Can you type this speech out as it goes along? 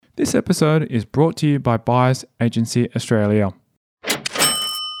This episode is brought to you by Buyers Agency Australia.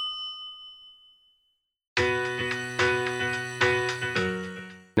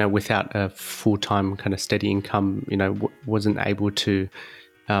 Without a full-time kind of steady income, wasn't able to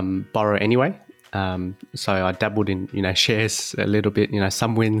borrow anyway. So I dabbled in, shares a little bit,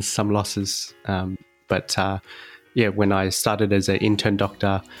 some wins, some losses. But when I started as an intern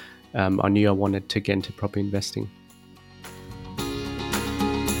doctor, I knew I wanted to get into property investing.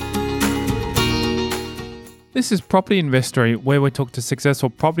 This is Property Investory, where we talk to successful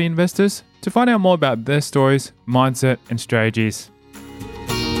property investors to find out more about their stories, mindset, and strategies.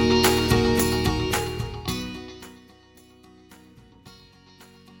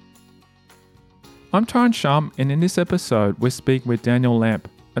 I'm Taran Sham, and in this episode, we speak with Daniel Lamp,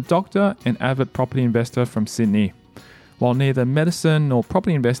 a doctor and avid property investor from Sydney. While neither medicine nor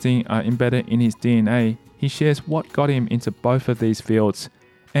property investing are embedded in his DNA, he shares what got him into both of these fields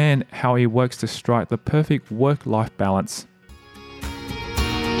and how he works to strike the perfect work-life balance.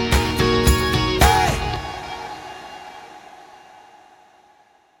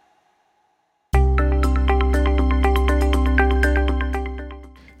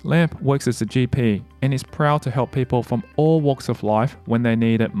 Lamp works as a GP and is proud to help people from all walks of life when they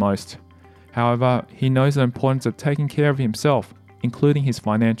need it most. However, he knows the importance of taking care of himself, including his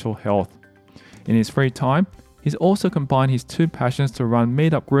financial health. In his free time, he's also combined his two passions to run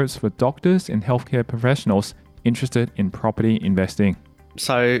meetup groups for doctors and healthcare professionals interested in property investing.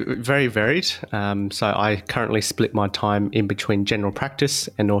 So very varied. So I currently split my time in between general practice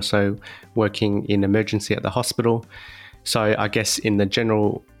and also working in emergency at the hospital. So I guess in the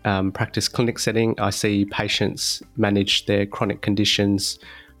general practice clinic setting, I see patients manage their chronic conditions,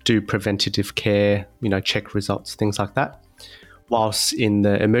 do preventative care, check results, things like that. Whilst in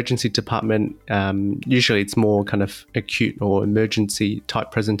the emergency department, usually it's more kind of acute or emergency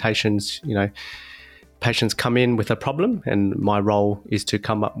type presentations. Patients come in with a problem and my role is to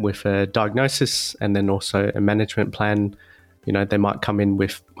come up with a diagnosis and then also a management plan. They might come in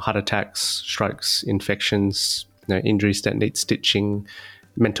with heart attacks, strokes, infections, injuries that need stitching,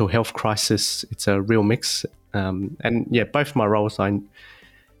 mental health crisis. It's a real mix. Both my roles, I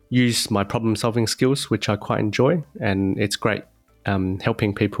use my problem solving skills, which I quite enjoy. And it's great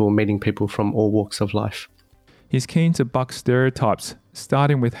helping people, meeting people from all walks of life. He's keen to buck stereotypes,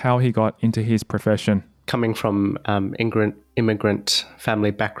 starting with how he got into his profession. Coming from immigrant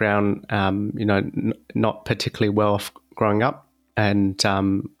family background, not particularly well off growing up. And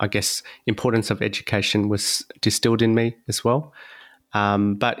I guess importance of education was distilled in me as well.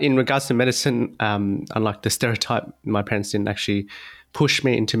 But in regards to medicine, unlike the stereotype, my parents didn't actually push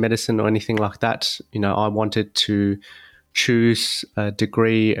me into medicine or anything like that. I wanted to choose a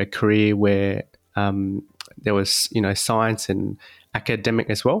degree, a career where there was, science and academic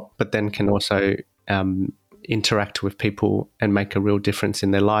as well, but then can also interact with people and make a real difference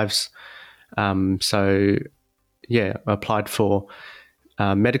in their lives. I applied for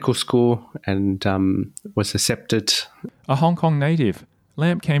medical school and was accepted. A Hong Kong native,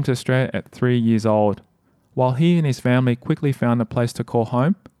 Lamp came to Australia at 3 years old. While he and his family quickly found a place to call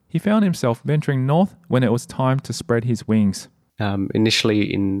home, he found himself venturing north when it was time to spread his wings.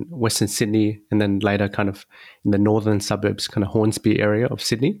 Initially in Western Sydney and then later kind of in the northern suburbs, kind of Hornsby area of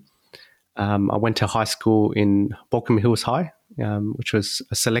Sydney. I went to high school in Baulkham Hills High, which was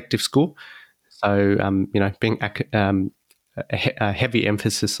a selective school. So, being a heavy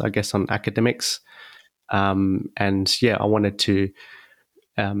emphasis, I guess, on academics. I wanted to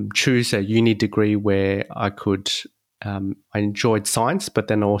choose a uni degree where I could, I enjoyed science, but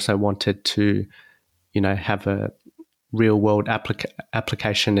then also wanted to, have a real world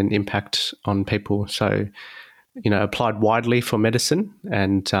application and impact on people. So, applied widely for medicine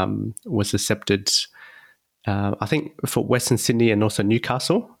and was accepted I think for Western Sydney and also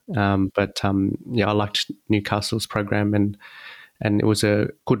Newcastle. I liked Newcastle's program and it was a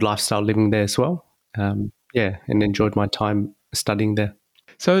good lifestyle living there as well. And enjoyed my time studying there.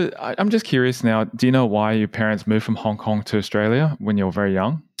 So I'm just curious now, do you know why your parents moved from Hong Kong to Australia when you were very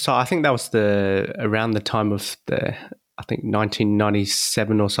young? So I think that was around the time of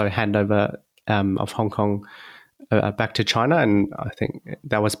 1997 or so handover of Hong Kong back to China, and I think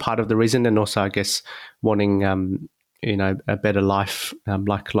that was part of the reason. And also, I guess, wanting a better life,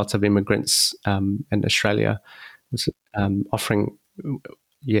 like lots of immigrants, and Australia was offering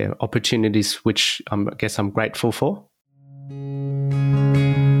opportunities, which I guess I'm grateful for.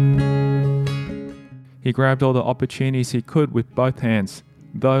 He grabbed all the opportunities he could with both hands,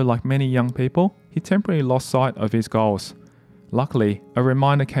 though, like many young people, he temporarily lost sight of his goals. Luckily, a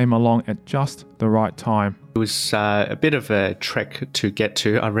reminder came along at just the right time. It was a bit of a trek to get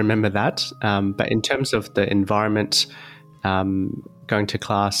to. I remember that. But in terms of the environment, going to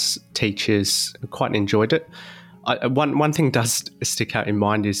class, teachers, quite enjoyed it. One thing does stick out in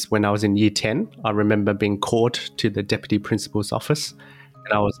mind is when I was in year 10, I remember being called to the deputy principal's office.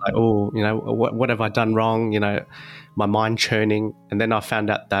 And I was like, oh, what have I done wrong? My mind churning. And then I found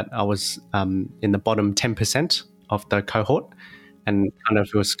out that I was in the bottom 10% of the cohort. And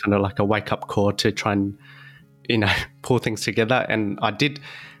it was kind of like a wake-up call to try and, pull things together. And I did,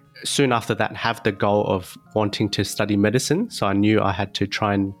 soon after that, have the goal of wanting to study medicine. So I knew I had to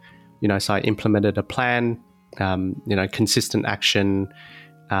try and, so I implemented a plan, consistent action,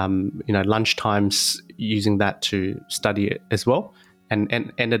 lunch times, using that to study it as well.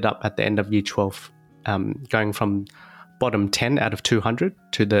 And ended up at the end of year 12 going from bottom 10 out of 200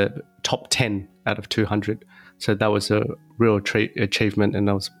 to the top 10 out of 200. So that was a real achievement, and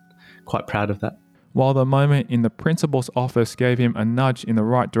I was quite proud of that. While the moment in the principal's office gave him a nudge in the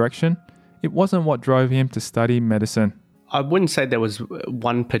right direction, it wasn't what drove him to study medicine. I wouldn't say there was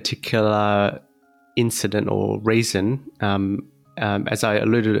one particular incident or reason. As I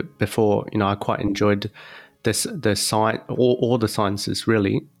alluded before, I quite enjoyed the science, all the sciences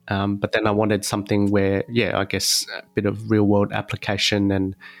really. But then I wanted something where, I guess a bit of real world application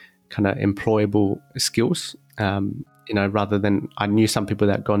and kind of employable skills. Rather than, I knew some people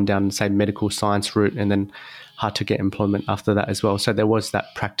that had gone down, say, medical science route and then hard to get employment after that as well. So there was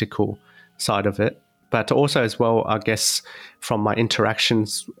that practical side of it. But also as well, I guess, from my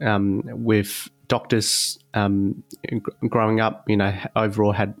interactions with doctors growing up,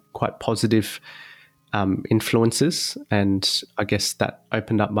 overall had quite positive influences. And I guess that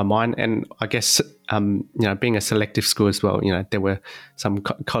opened up my mind. And I guess, being a selective school as well, there were some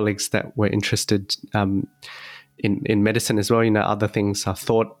colleagues that were interested in medicine as well. Other things I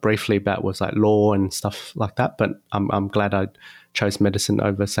thought briefly about was like law and stuff like that. But I'm glad I chose medicine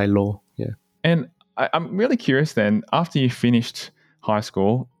over, say, law. Yeah. And I'm really curious then, after you finished high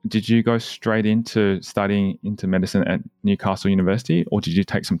school, did you go straight into studying into medicine at Newcastle University, or did you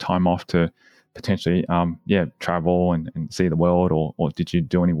take some time off to potentially travel and see the world, or did you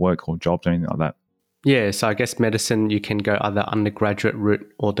do any work or jobs or anything like that? Yeah, so I guess medicine, you can go either undergraduate route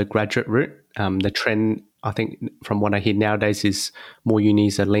or the graduate route. The trend, I think, from what I hear nowadays, is more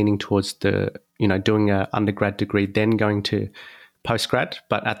unis are leaning towards the, doing an undergrad degree, then going to postgrad.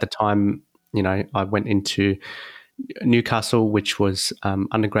 But at the time, I went into Newcastle, which was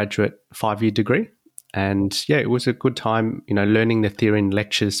undergraduate 5-year degree. And it was a good time, learning the theory in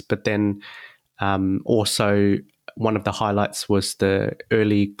lectures. But then also one of the highlights was the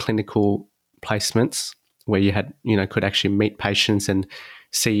early clinical placements where you had, could actually meet patients and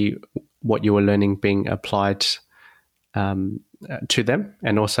see what you were learning being applied to them.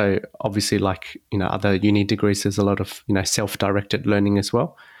 And also, obviously, like, other uni degrees, there's a lot of, self-directed learning as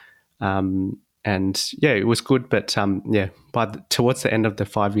well. And it was good. But towards the end of the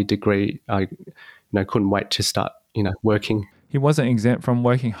 5-year degree, I couldn't wait to start, working. He wasn't exempt from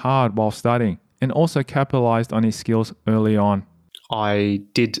working hard while studying, and also capitalized on his skills early on. I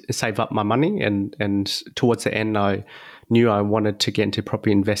did save up my money, and towards the end, I knew I wanted to get into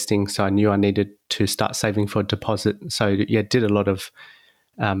property investing. So I knew I needed to start saving for a deposit. So did a lot of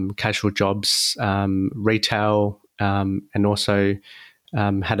casual jobs, retail, and also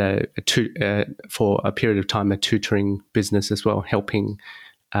had for a period of time, a tutoring business as well, helping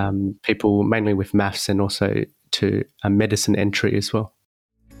people mainly with maths and also to medicine entry as well.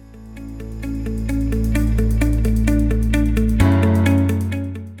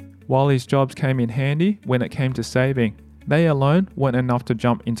 While his jobs came in handy when it came to saving, they alone weren't enough to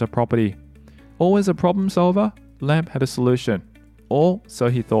jump into property. Always a problem solver, Lamp had a solution. Or so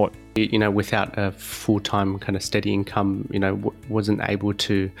he thought. Without a full-time kind of steady income, wasn't able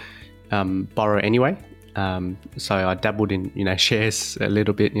to borrow anyway. So I dabbled in, shares a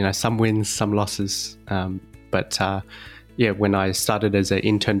little bit, some wins, some losses. But when I started as an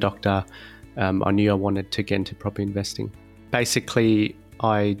intern doctor, I knew I wanted to get into property investing. Basically,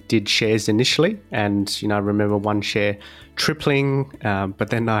 I did shares initially, and I remember one share tripling, but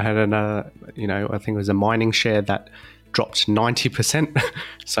then I had another, I think it was a mining share that dropped 90%.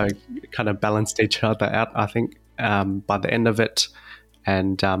 So it kind of balanced each other out, I think, by the end of it.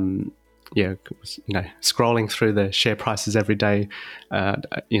 And scrolling through the share prices every day, I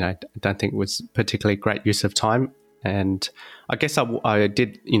don't think it was particularly great use of time. And I guess I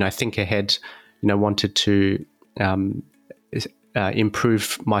did, think ahead, wanted to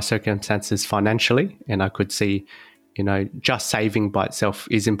improve my circumstances financially. And I could see, just saving by itself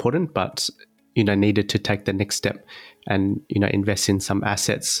is important, but, needed to take the next step and, invest in some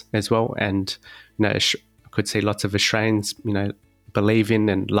assets as well. And, could see lots of Australians, believe in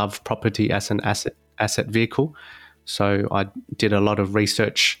and love property as an asset vehicle. So I did a lot of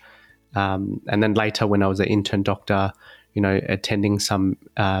research, and then later when I was an intern doctor, attending some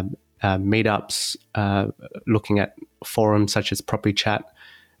meetups, looking at forums such as Property Chat,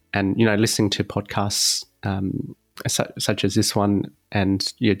 and listening to podcasts such as this one,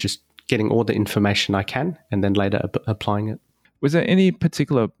 and just getting all the information I can, and then later applying it. Was there any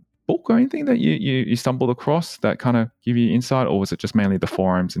particular book or anything that you stumbled across that kind of give you insight, or was it just mainly the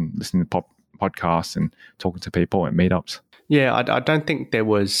forums and listening to podcasts and talking to people at meetups? Yeah, I don't think there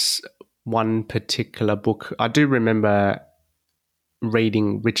was one particular book. I do remember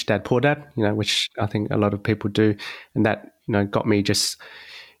reading Rich Dad Poor Dad, which I think a lot of people do, and that got me just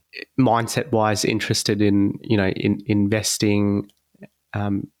mindset-wise interested in in investing,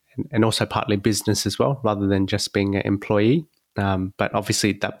 and also partly business as well, rather than just being an employee. But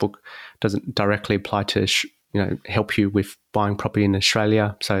obviously, that book doesn't directly apply to help you with buying property in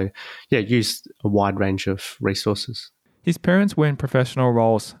Australia. So yeah, use a wide range of resources. His parents were in professional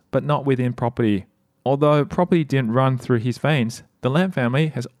roles, but not within property. Although property didn't run through his veins, the Lamb family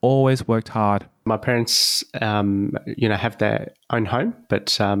has always worked hard. My parents, have their own home,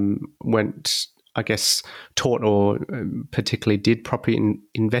 but weren't, I guess, taught or particularly did property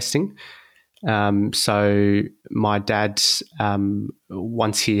investing. So my dad,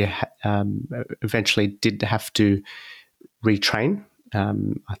 once he eventually did have to retrain,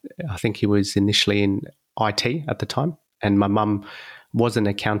 I think he was initially in IT at the time, and my mum was an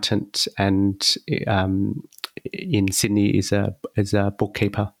accountant, and in Sydney is a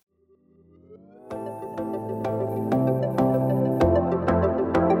bookkeeper.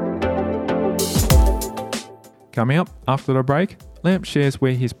 Coming up after the break, Lamp shares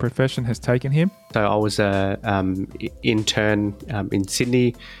where his profession has taken him. So I was an intern in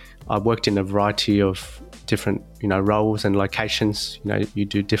Sydney. I worked in a variety of different, roles and locations. You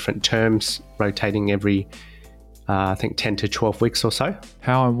do different terms, rotating every, I think, 10 to 12 weeks or so.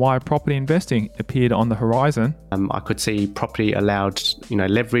 How and why property investing appeared on the horizon. I could see property allowed,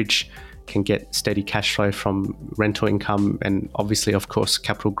 leverage, can get steady cash flow from rental income, and obviously, of course,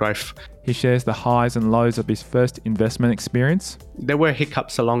 capital growth. He shares the highs and lows of his first investment experience. There were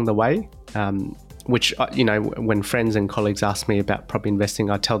hiccups along the way, which, when friends and colleagues ask me about property investing,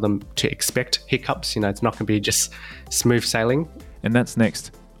 I tell them to expect hiccups. It's not going to be just smooth sailing. And that's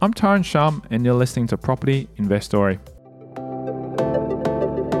next. I'm Tyron Shum, and you're listening to Property Investory.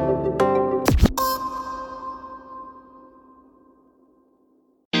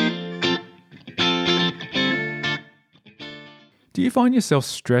 Do you find yourself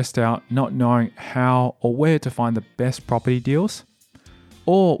stressed out not knowing how or where to find the best property deals?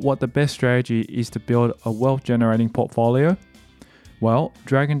 Or what the best strategy is to build a wealth-generating portfolio? Well,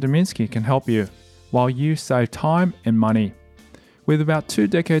 Dragan Dominski can help you while you save time and money. With about 2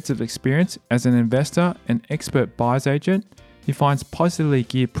 decades of experience as an investor and expert buyer's agent, he finds positively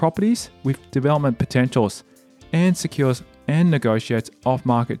geared properties with development potentials and secures and negotiates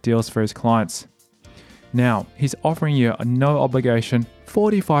off-market deals for his clients. Now, he's offering you a no-obligation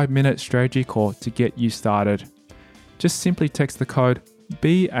 45-minute strategy call to get you started. Just simply text the code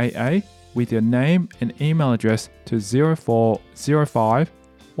BAA with your name and email address to 0405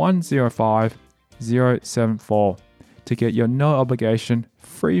 105 074 to get your no-obligation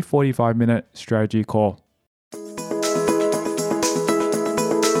free 45-minute strategy call.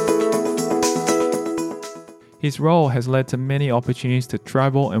 His role has led to many opportunities to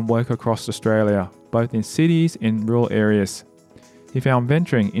travel and work across Australia, both in cities and rural areas. He found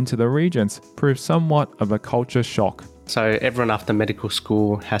venturing into the regions proved somewhat of a culture shock. So everyone after medical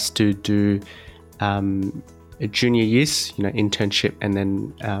school has to do a junior years, internship, and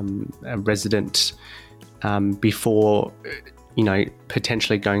then a resident before,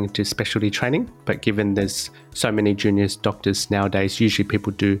 potentially going into specialty training. But given there's so many juniors doctors nowadays, usually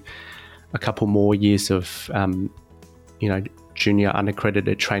people do a couple more years of, junior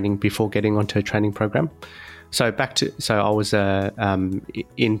unaccredited training before getting onto a training program. So I was a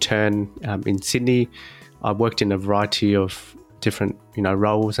intern in Sydney. I worked in a variety of different,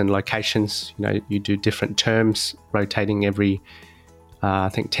 roles and locations. You do different terms, rotating every, I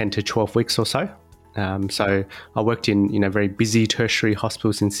think, 10 to 12 weeks or so. So I worked in, very busy tertiary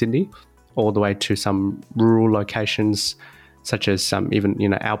hospitals in Sydney, all the way to some rural locations, such as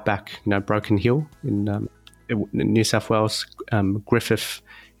even, outback, Broken Hill in New South Wales, Griffith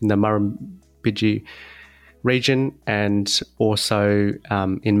in the Murrumbidgee region, and also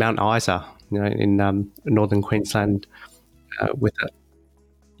in Mount Isa, in northern Queensland,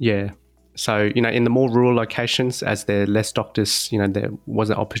 So, in the more rural locations, as there are less doctors, there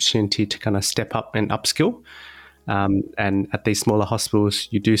was an opportunity to kind of step up and upskill. And at these smaller hospitals,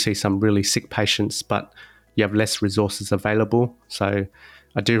 you do see some really sick patients, but you have less resources available. So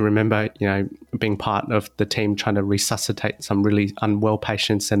I do remember, being part of the team trying to resuscitate some really unwell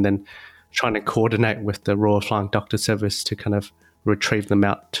patients and then trying to coordinate with the Royal Flying Doctor Service to kind of retrieve them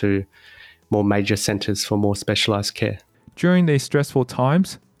out to more major centres for more specialised care. During these stressful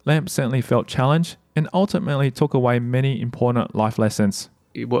times, Lamp certainly felt challenged and ultimately took away many important life lessons.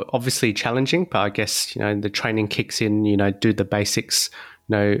 It was obviously challenging, but I guess, the training kicks in, do the basics,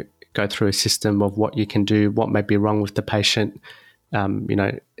 go through a system of what you can do, what may be wrong with the patient,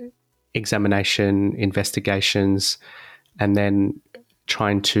 examination, investigations, and then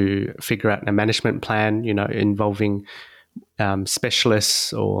trying to figure out a management plan, involving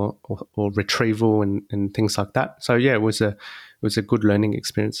specialists or retrieval and things like that. So yeah, it was a good learning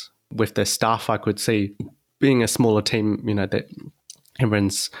experience. With the staff, I could see, being a smaller team, that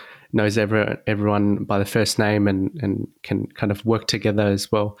everyone knows everyone by the first name and can kind of work together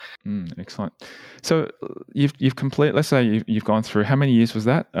as well. Excellent. So you've completed, let's say you've gone through, how many years was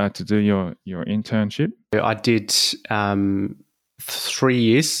that to do your internship? I did 3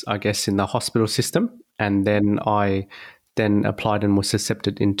 years, I guess, in the hospital system, and then I applied and was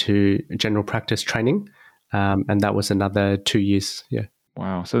accepted into general practice training, and that was another 2 years. Yeah.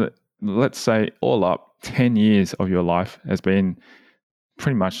 Wow. So let's say all up, 10 years of your life has been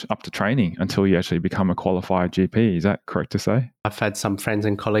pretty much up to training until you actually become a qualified GP. Is that correct to say? I've had some friends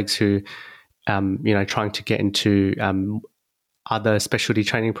and colleagues who, trying to get into other specialty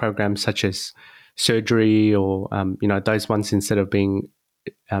training programs such as surgery or, those ones, instead of being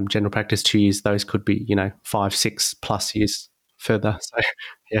general practice 2 years, those could be, 5, 6 plus years further. So,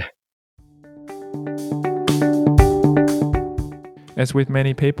 yeah. As with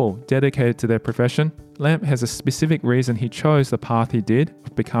many people dedicated to their profession, Lamp has a specific reason he chose the path he did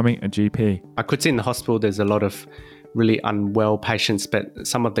of becoming a GP. I could see in the hospital there's a lot of really unwell patients, but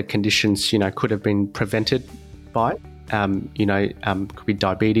some of the conditions, could have been prevented by, could be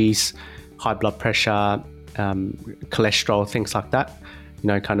diabetes, high blood pressure, cholesterol, things like that.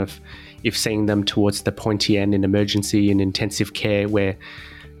 Kind of if seeing them towards the pointy end in emergency and intensive care where,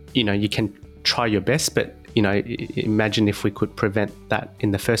 you can try your best, but imagine if we could prevent that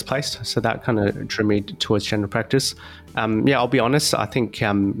in the first place. So that kind of drew me towards general practice. I'll be honest, I think,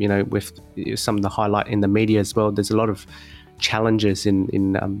 with some of the highlight in the media as well, there's a lot of challenges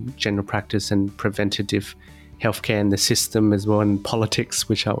in general practice and preventative healthcare in the system as well, and politics,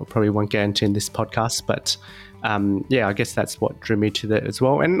 which I probably won't get into in this podcast. But I guess that's what drew me to that as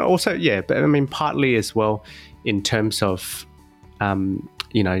well. And also, partly as well in terms of, I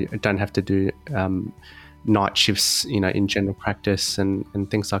don't have to do night shifts, in general practice and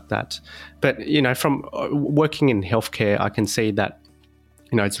things like that. But, from working in healthcare, I can see that,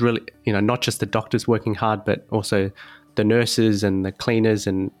 it's really, not just the doctors working hard, but also the nurses and the cleaners,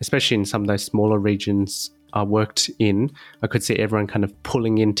 and especially in some of those smaller regions I worked in, I could see everyone kind of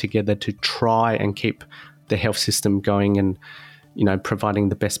pulling in together to try and keep the health system going and, providing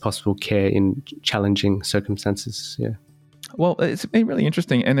the best possible care in challenging circumstances. Yeah. Well, it's been really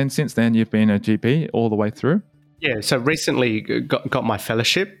interesting. And then since then, you've been a GP all the way through? Yeah, so recently got my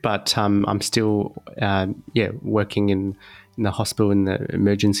fellowship, but I'm still, working in the hospital in the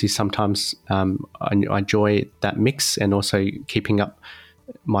emergency. Sometimes I enjoy that mix and also keeping up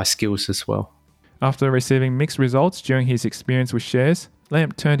my skills as well. After receiving mixed results during his experience with shares,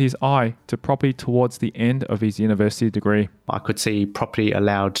 Lamp turned his eye to property towards the end of his university degree. I could see property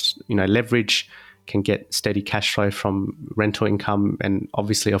allowed, leverage, can get steady cash flow from rental income and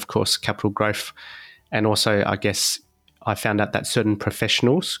obviously, of course, capital growth. And also, I guess I found out that certain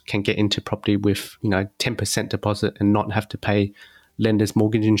professionals can get into property with, 10% deposit and not have to pay lenders'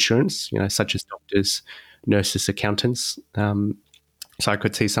 mortgage insurance, such as doctors, nurses, accountants. So I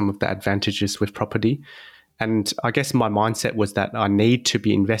could see some of the advantages with property. And I guess my mindset was that I need to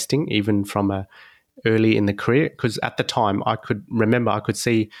be investing even from early in the career, because at the time I could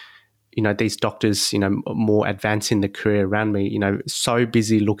see, these doctors, more advanced in the career around me, so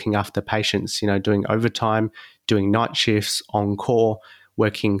busy looking after patients, doing overtime, doing night shifts, on call,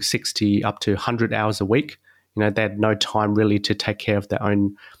 working 60 up to 100 hours a week. They had no time really to take care of their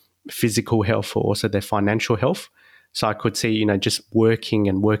own physical health or also their financial health. So I could see, just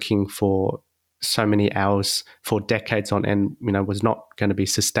working for so many hours for decades on end, was not going to be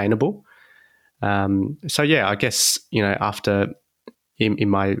sustainable. I guess, after in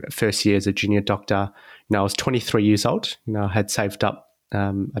my first year as a junior doctor, I was 23 years old. I had saved up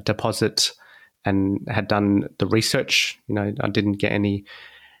a deposit and had done the research. I didn't get any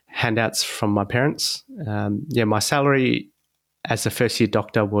handouts from my parents. My salary as a first year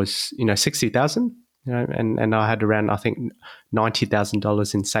doctor was, 60,000, and I had around, I think,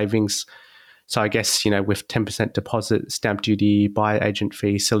 $90,000 in savings. So I guess, with 10% deposit, stamp duty, buyer agent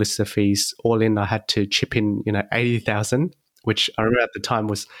fees, solicitor fees, all in, I had to chip in, 80,000, which I remember at the time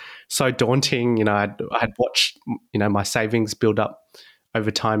was so daunting. I had watched, my savings build up over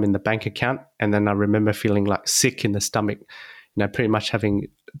time in the bank account. And then I remember feeling like sick in the stomach, pretty much having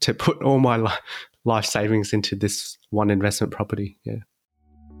to put all my life savings into this one investment property. Yeah.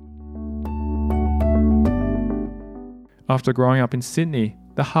 After growing up in Sydney,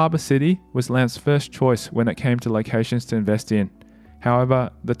 the Harbour City was Lance' first choice when it came to locations to invest in. However,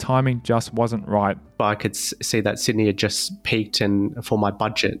 the timing just wasn't right. But I could see that Sydney had just peaked, and for my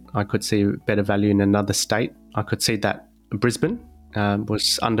budget, I could see better value in another state. I could see that Brisbane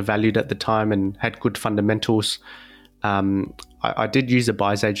was undervalued at the time and had good fundamentals. I did use a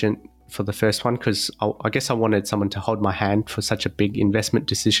buyer's agent for the first one because I guess I wanted someone to hold my hand for such a big investment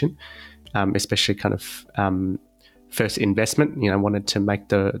decision, especially kind of first investment. Wanted to make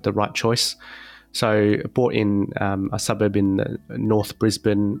the right choice. So I bought in a suburb in North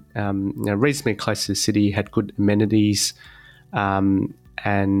Brisbane, reasonably close to the city, had good amenities, and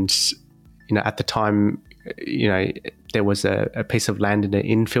at the time, there was a piece of land in an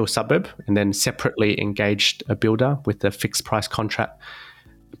infill suburb, and then separately engaged a builder with a fixed price contract.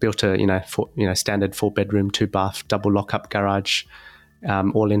 Built a standard 4-bedroom, 2-bath, double lock-up garage,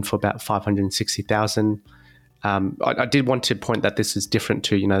 all in for about 560,000. I did want to point that this is different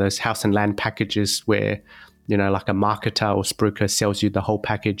to those house and land packages where like a marketer or spruiker sells you the whole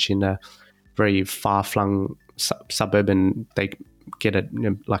package in a very far-flung suburb, and they get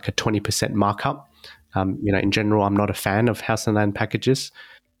like a 20% markup. In general, I'm not a fan of house and land packages.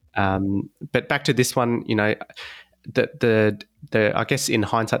 But back to this one, the I guess in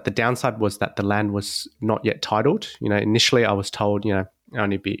hindsight, the downside was that the land was not yet titled. Initially I was told,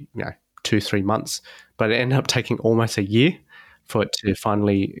 only be 2-3 months, but it ended up taking almost a year for it to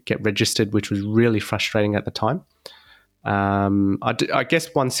finally get registered, which was really frustrating at the time. I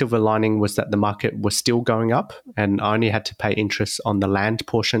guess one silver lining was that the market was still going up, and I only had to pay interest on the land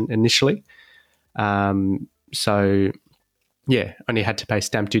portion initially. So yeah, only had to pay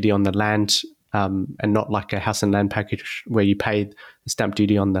stamp duty on the land, and not like a house and land package where you pay the stamp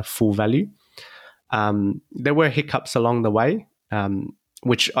duty on the full value. There were hiccups along the way,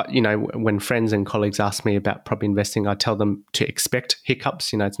 which, when friends and colleagues ask me about property investing, I tell them to expect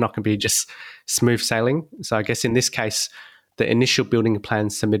hiccups. It's not going to be just smooth sailing. So I guess in this case, the initial building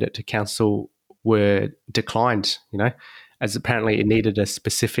plans submitted to council were declined, as apparently it needed a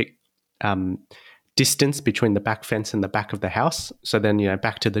specific distance between the back fence and the back of the house. So then,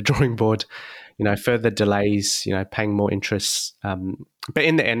 back to the drawing board, further delays, paying more interest. But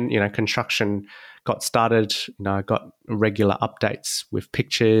in the end, construction got started. I got regular updates with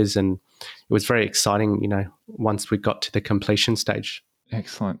pictures, and it was very exciting, once we got to the completion stage.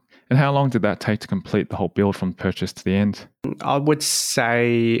 Excellent. And how long did that take to complete the whole build from purchase to the end? I would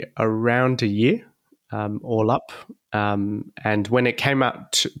say around a year, all up. And when it came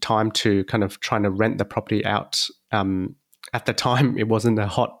out time to kind of trying to rent the property out, at the time it wasn't a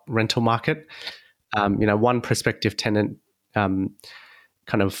hot rental market. One prospective tenant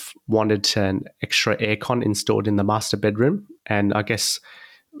kind of wanted an extra aircon installed in the master bedroom, and I guess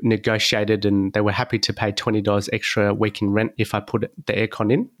negotiated, and they were happy to pay $20 extra a week in rent if I put the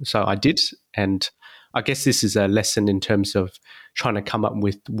aircon in. So I did, and I guess this is a lesson in terms of trying to come up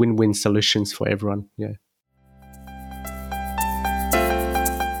with win-win solutions for everyone. Yeah.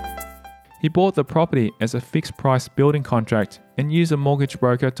 He bought the property as a fixed price building contract and used a mortgage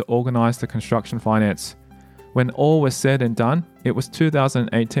broker to organise the construction finance. When all was said and done, it was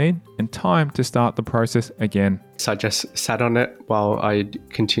 2018 and time to start the process again. So I just sat on it while I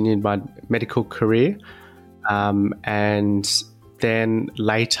continued my medical career. And then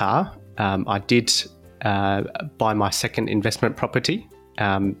later, I did buy my second investment property.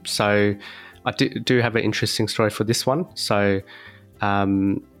 So I do have an interesting story for this one. So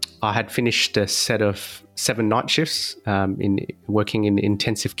I had finished a set of 7 night shifts in working in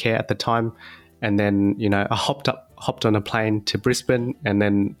intensive care at the time. And then, I hopped on a plane to Brisbane. And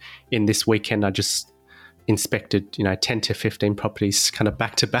then in this weekend, I just inspected, 10 to 15 properties kind of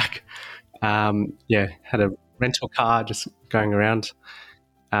back to back. Had a rental car just going around.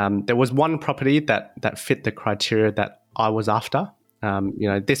 There was one property that fit the criteria that I was after.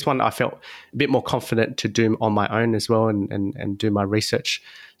 This one I felt a bit more confident to do on my own as well and do my research.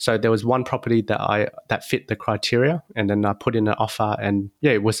 So there was one property that fit the criteria, and then I put in an offer, and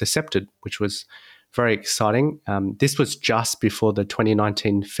it was accepted, which was very exciting. This was just before the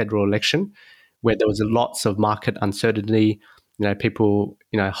 2019 federal election, where there was lots of market uncertainty, people,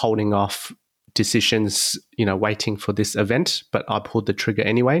 holding off decisions, waiting for this event, but I pulled the trigger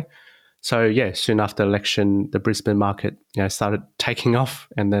anyway. So yeah, soon after election, the Brisbane market, started taking off,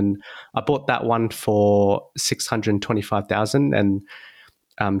 and then I bought that one for $625,000,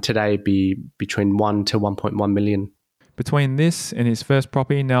 and today be between 1 to 1.1 million. Between this and his first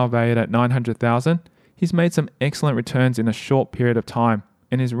property, now valued at $900,000, he's made some excellent returns in a short period of time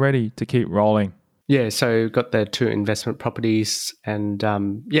and is ready to keep rolling. Yeah, so got the 2 investment properties, and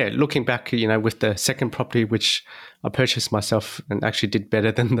looking back, with the second property, which I purchased myself and actually did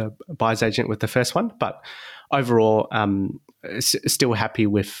better than the buyer's agent with the first one, but overall, still happy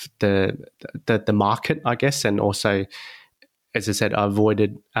with the market, I guess, and also, as I said, I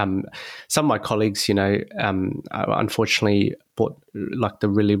avoided some of my colleagues, unfortunately bought like the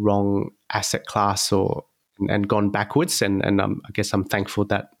really wrong asset class and gone backwards, and I guess I'm thankful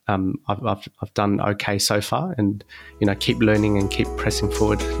that I've done okay so far, and keep learning and keep pressing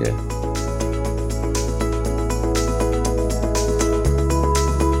forward. Yeah.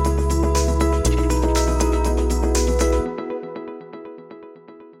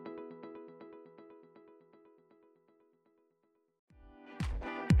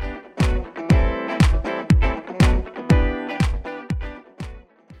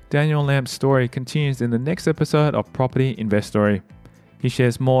 Daniel Lamp's story continues in the next episode of Property Investory. He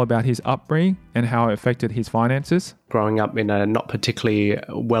shares more about his upbringing and how it affected his finances. Growing up in a not particularly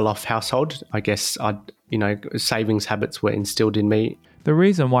well-off household, I guess savings habits were instilled in me. The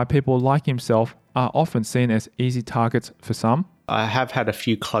reason why people like himself are often seen as easy targets for some. I have had a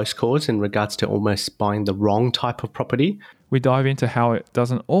few close calls in regards to almost buying the wrong type of property. We dive into how it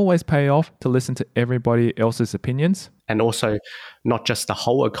doesn't always pay off to listen to everybody else's opinions. And also not just the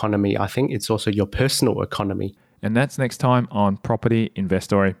whole economy, I think it's also your personal economy. And that's next time on Property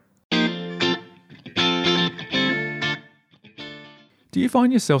Investory. Do you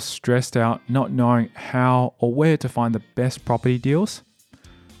find yourself stressed out not knowing how or where to find the best property deals?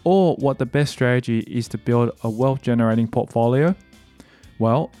 Or what the best strategy is to build a wealth-generating portfolio?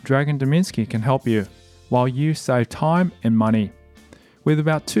 Well, Dragan Dominski can help you while you save time and money. With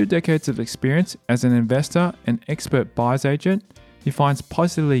about 2 decades of experience as an investor and expert buyer's agent, he finds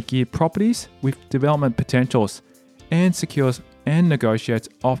positively geared properties with development potentials and secures and negotiates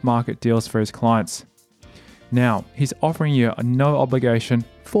off-market deals for his clients. Now, he's offering you a no-obligation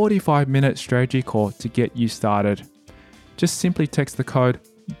 45-minute strategy call to get you started. Just simply text the code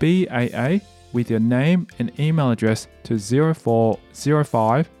BAA with your name and email address to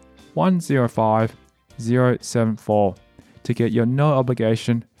 0405 105 074 to get your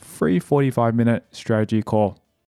no-obligation free 45-minute strategy call.